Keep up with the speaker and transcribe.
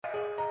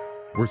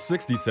We're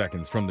 60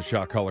 seconds from the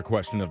shot caller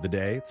question of the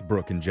day. It's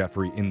Brooke and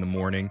Jeffrey in the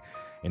morning,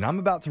 and I'm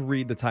about to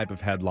read the type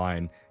of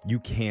headline you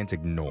can't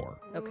ignore.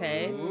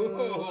 Okay.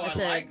 Ooh, That's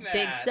I a like that.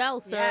 big sell,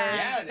 sir.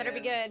 Yeah, it better be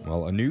is. good.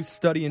 Well, a new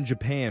study in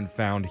Japan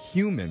found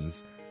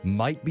humans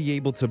might be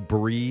able to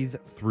breathe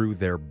through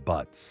their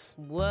butts.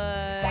 What?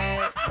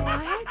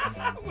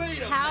 What? Wait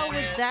a How would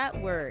minute.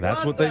 that work?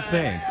 That's what they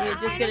think. You're I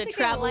just don't going to think I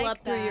travel like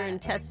up through your that.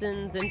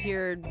 intestines into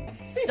your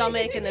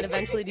stomach and then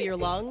eventually to your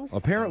lungs?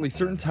 Apparently,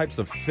 certain types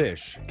of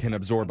fish can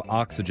absorb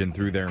oxygen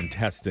through their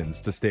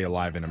intestines to stay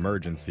alive in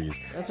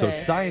emergencies. So Okay.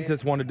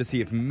 scientists wanted to see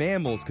if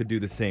mammals could do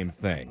the same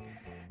thing.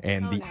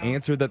 And the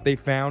answer that they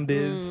found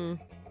is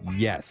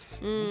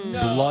yes.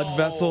 Blood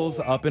vessels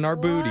up in our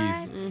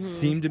booties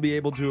seem to be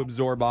able to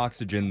absorb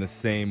oxygen the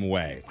same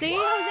way. See,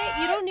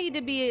 Jose, you don't need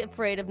to be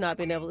afraid of not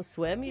being able to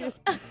swim. You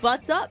just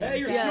butts up. Hey,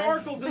 your Yeah.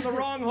 snorkel's in the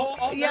wrong hole.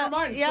 Oh, Yeah, never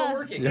mind. It's yeah, still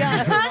working. yeah.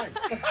 Never mind.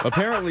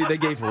 Apparently, they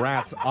gave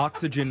rats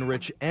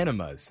oxygen-rich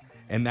enemas,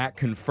 and that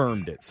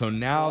confirmed it. So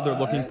now they're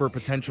looking for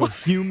potential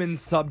human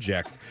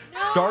subjects,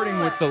 starting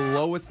with the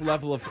lowest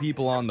level of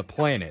people on the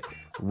planet,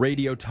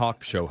 radio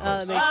talk show That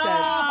hosts. makes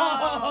sense.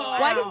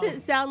 Why does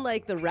it sound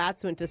like the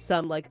rats went to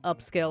some like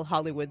upscale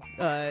Hollywood,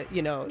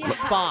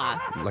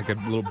 spa? Like a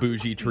little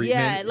bougie treatment.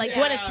 Yeah, like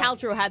Gwyneth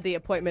Paltrow had the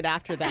appointment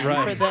after that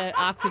Right. for the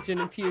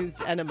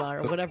oxygen-infused enema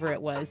or whatever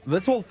it was.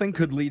 This whole thing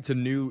could lead to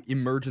new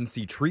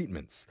emergency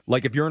treatments.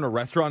 Like if you're in a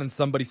restaurant and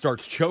somebody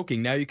starts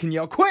choking, now you can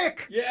yell,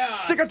 "Quick! Yeah.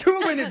 Stick a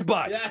tube in his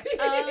butt!"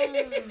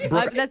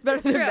 That's better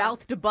than True.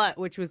 mouth to butt,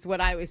 which was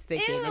what I was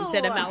thinking Ew.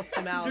 instead of mouth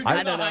to mouth. Dude, I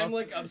do don't the know.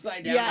 Heimlich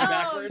upside down Yeah. and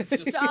backwards.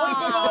 Just flip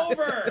stop. him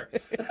over.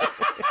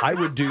 I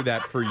would do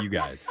that for you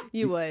guys.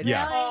 You would.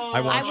 Yeah. Really?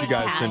 I want I you would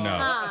guys to pass.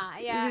 know.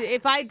 Yeah.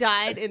 If I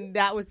died and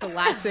that was the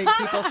last thing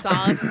people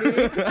saw of me,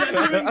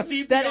 Genuine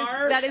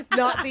CPR. that is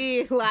not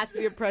the last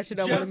impression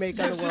I want to make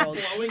on the world.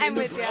 Blowing I'm in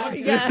the with you. front.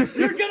 Yeah.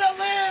 You're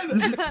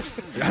gonna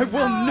live. I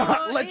will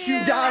not let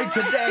you die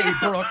today,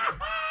 Brooke.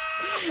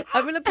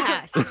 I'm gonna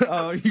pass.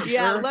 Oh, you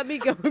Yeah, sure? let me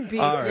go in peace.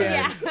 All right.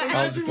 Yeah.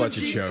 I'll just let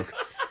you choke.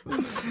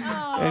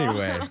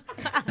 Anyway,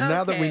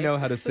 now that we know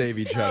how to save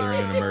each other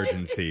in an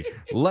emergency,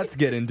 let's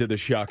get into the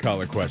shot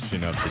collar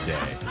question of the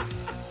day.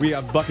 We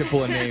have a bucket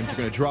full of names. We're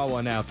going to draw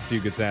one out to see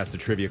who gets asked a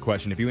trivia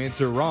question. If you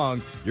answer wrong,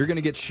 you're going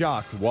to get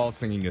shocked while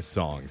singing a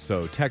song.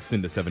 So text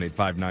into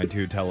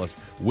 78592. Tell us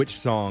which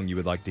song you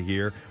would like to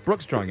hear.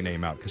 Brooke's drawing a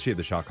name out because she had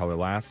the shot collar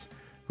last.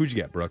 Who'd you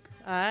get, Brooke?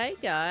 I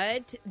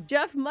got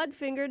Jeff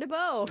Mudfinger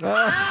DeBow.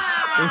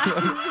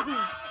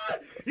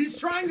 He's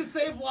trying to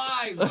save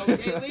lives,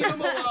 okay? Leave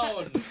him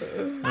alone.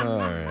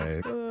 All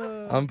right.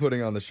 I'm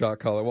putting on the shot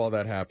collar while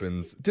that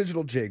happens.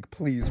 Digital Jake,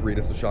 please read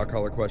us the shot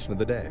collar question of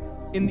the day.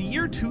 In the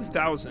year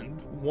 2000,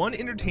 one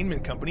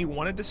entertainment company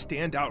wanted to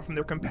stand out from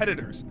their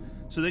competitors,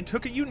 so they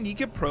took a unique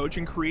approach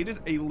and created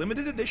a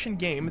limited edition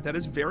game that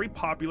is very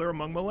popular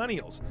among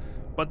millennials.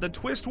 But the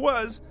twist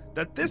was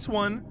that this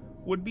one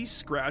would be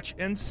scratch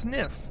and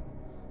sniff.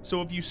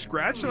 So if you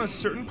scratched on a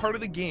certain part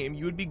of the game,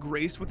 you would be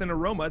graced with an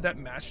aroma that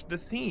matched the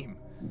theme.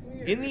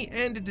 In the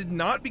end, it did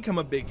not become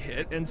a big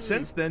hit, and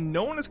since then,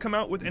 no one has come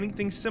out with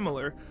anything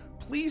similar.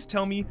 Please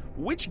tell me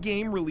which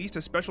game released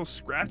a special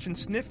scratch and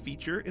sniff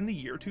feature in the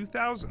year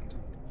 2000.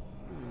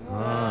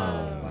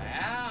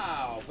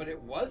 Wow, but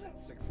it wasn't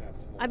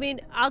successful. I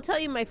mean, I'll tell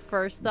you my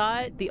first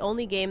thought. The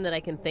only game that I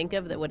can think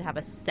of that would have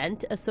a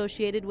scent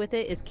associated with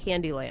it is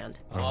Candyland.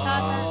 Thought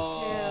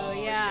that too,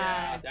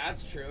 yeah.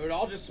 That's true. It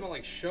all just smelled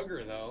like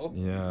sugar, though.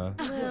 Yeah.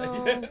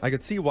 No. I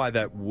could see why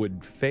that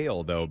would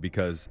fail, though,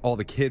 because all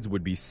the kids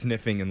would be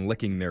sniffing and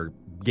licking their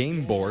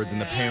game boards,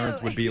 and the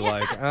parents would be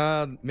like,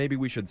 maybe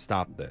we should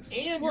stop this.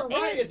 And you're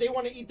right. If they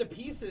want to eat the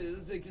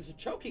pieces, it's a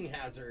choking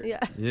hazard. Yeah.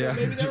 Yeah.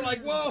 So maybe they're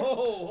like, whoa,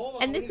 hold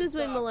on. And we this need was to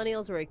when stop.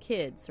 millennials were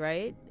kids,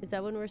 right? Is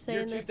that when we're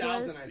saying Year this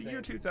 2000, was? I The think.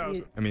 year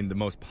 2000. I mean, the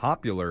most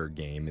popular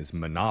game is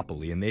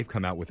Monopoly, and they've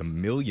come out with a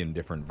million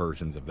different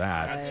versions of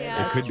that.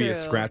 Yeah, It could be a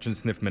true. scratch and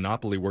sniff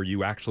Monopoly where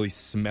you actually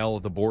smell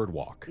the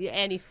boardwalk. Yeah,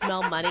 and you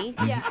smell money.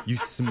 Yeah. You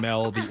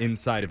smell the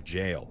inside of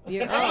jail.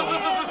 You're,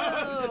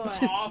 It's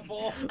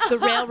awful. the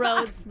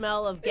railroad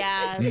smell of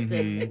gas Mm-hmm.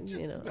 and,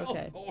 Just you know, smells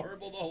okay.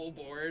 horrible, the whole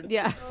board.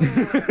 Yeah.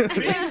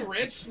 Being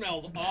rich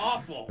smells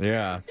awful.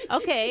 Yeah.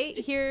 Okay,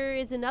 here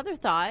is another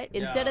thought.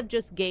 Instead Yeah. of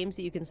just games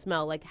that you can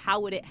smell, like how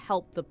would it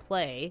help the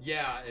play?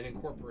 Yeah, and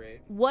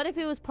incorporate. What if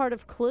it was part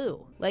of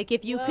Clue? Like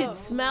if you Whoa. could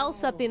smell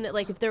something that,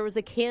 like if there was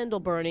a candle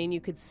burning,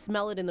 you could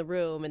smell it in the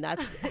room, and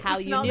that's how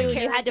you smell knew. the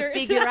You had to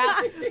characters. figure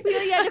out.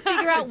 You had to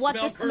figure out what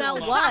the Smell smell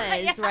Colonel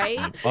was, Mustard.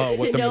 right? Oh,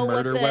 what To the know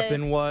murder the-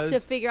 weapon was? To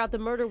figure out the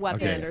murder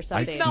weapon Okay, or I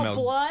something. smell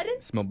blood?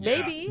 Smell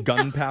Maybe.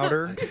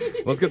 gunpowder.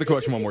 Let's get the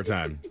question one more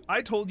time.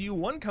 I told you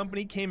one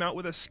company came out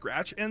with a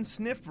scratch and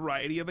sniff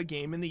variety of a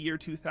game in the year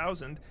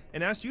 2000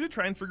 and asked you to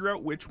try and figure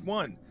out which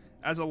one.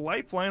 As a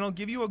lifeline, I'll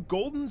give you a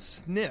golden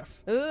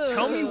sniff. Ooh.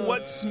 Tell me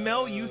what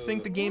smell you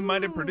think the game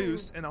might have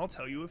produced, and I'll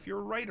tell you if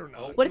you're right or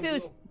not. What if it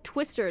was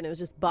Twister and it was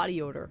just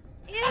body odor?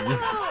 Ew.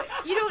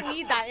 You don't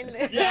need that in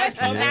this. Yeah,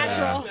 That's it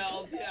natural.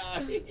 smells,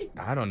 yeah.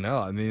 I don't know.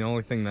 I mean, the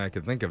only thing that I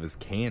could think of is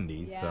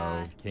candy.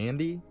 Yeah. So,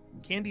 candy?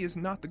 Candy is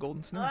not the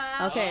golden snuff.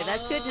 Okay,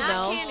 that's good to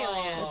know.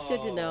 Candyland. That's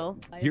good to know.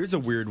 Here's a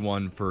weird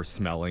one for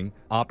smelling.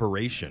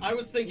 Operation. I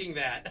was thinking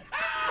that.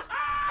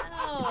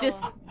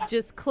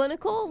 Just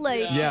clinical,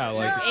 like Yeah,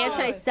 like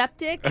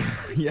antiseptic.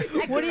 yeah.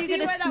 What are you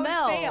gonna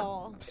smell?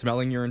 Fail.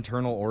 Smelling your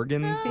internal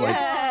organs. Like,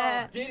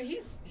 Yeah.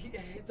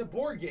 It's a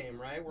board game,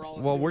 right? We're all.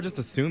 well, we're assuming. just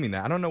assuming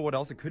that. I don't know what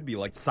else it could be.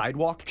 Like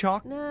sidewalk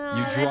chalk. No,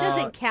 You that draw.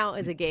 doesn't count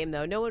as a game,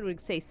 though. No one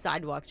would say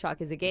sidewalk chalk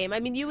is a game. I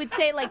mean, you would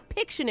say, like,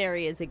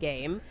 Pictionary is a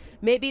game.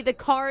 Maybe the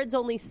cards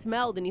only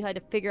smelled and you had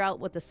to figure out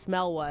what the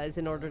smell was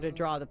in order to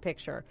draw the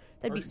picture.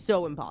 That'd be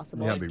so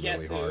impossible. That'd be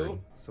Guess really hard. who?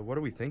 So what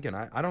are we thinking?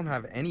 I don't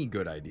have any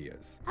good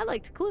ideas. I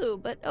liked Clue,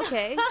 but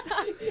okay.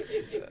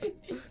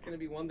 It's gonna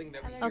be one thing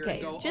that we hear Okay,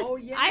 and go, just oh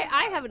yeah.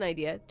 I have an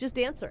idea. Just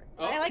answer.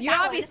 Oh. I like You're that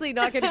one. obviously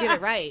not going to get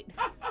it right.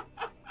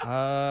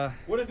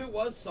 What if it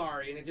was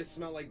sorry and it just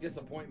smelled like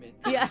disappointment?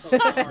 Yeah. I'm so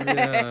sorry.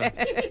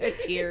 Yeah.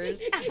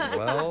 Tears.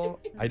 Well,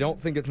 I don't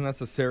think it's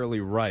necessarily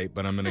right,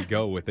 but I'm going to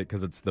go with it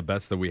because it's the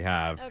best that we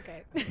have.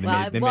 Okay. They Well,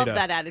 I they love a-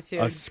 that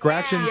attitude. A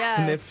scratch and Yeah.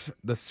 sniff,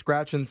 the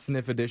scratch and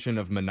sniff edition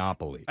of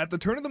Monopoly. At the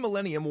turn of the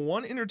millennium,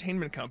 one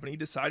entertainment company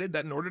decided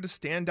that in order to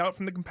stand out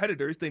from the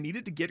competitors, they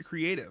needed to get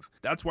creative.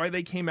 That's why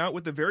they came out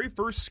with the very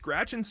first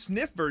scratch and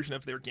sniff version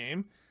of their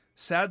game.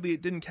 Sadly,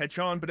 it didn't catch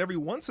on, but every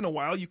once in a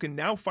while, you can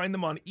now find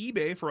them on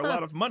eBay for a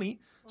lot of money.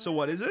 So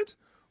what is it?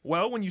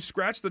 Well, when you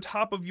scratch the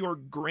top of your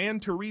Gran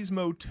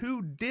Turismo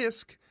 2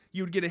 disc,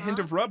 you would get a hint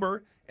of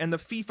rubber, and the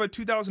FIFA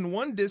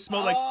 2001 disc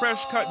smelled like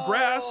fresh cut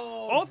grass,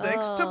 all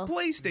thanks to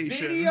PlayStation.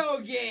 Video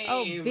games.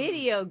 Oh,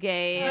 video The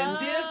games.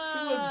 discs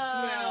would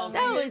smell.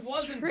 That See, it was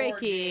wasn't board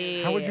tricky.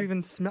 games. How would you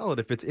even smell it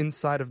if it's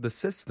inside of the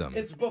system?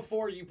 It's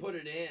before you put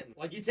it in.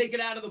 Like you take it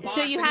out of the box.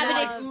 So you and have you're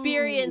an like,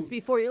 experience "Ooh,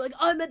 before you're like,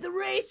 I'm at the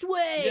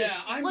raceway.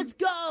 Yeah, Let's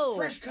go.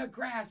 Fresh cut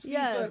grass. FIFA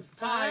Yeah.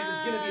 5 is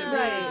gonna be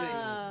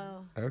Right.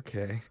 amazing.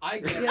 Okay. I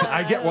get Yeah.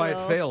 I get why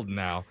know. it failed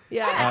now.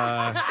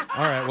 Yeah.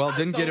 All right, well,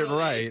 didn't get it Totally.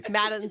 right.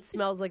 Madden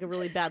smells like a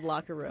really bad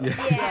locker room.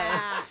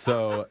 Yeah.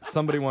 So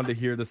somebody wanted to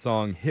hear the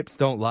song Hips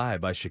Don't Lie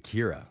by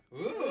Shakira.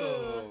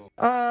 Ooh.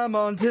 I'm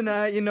on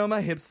tonight, you know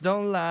my hips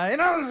don't lie.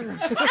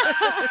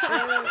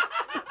 I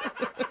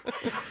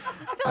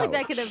feel like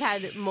that could have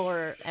had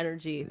more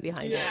energy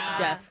behind Yeah. it,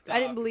 Jeff. I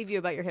didn't believe you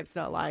about your hips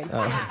not lying.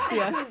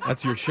 Yeah.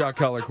 That's your shot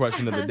collar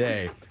question of the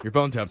day. Your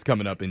phone tap's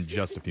coming up in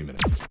just a few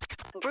minutes.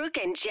 Brooke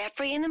and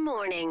Jeffrey in the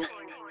morning.